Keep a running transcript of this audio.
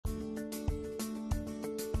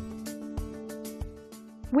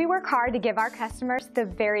We work hard to give our customers the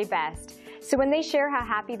very best. So when they share how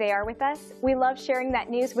happy they are with us, we love sharing that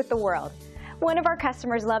news with the world. One of our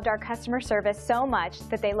customers loved our customer service so much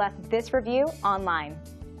that they left this review online.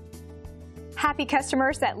 Happy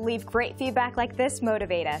customers that leave great feedback like this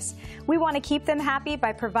motivate us. We want to keep them happy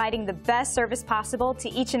by providing the best service possible to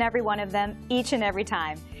each and every one of them, each and every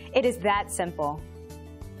time. It is that simple.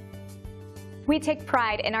 We take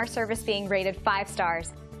pride in our service being rated 5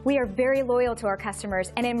 stars. We are very loyal to our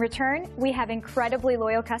customers, and in return, we have incredibly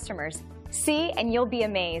loyal customers. See, and you'll be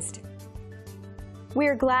amazed. We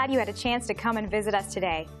are glad you had a chance to come and visit us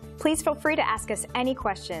today. Please feel free to ask us any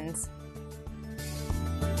questions.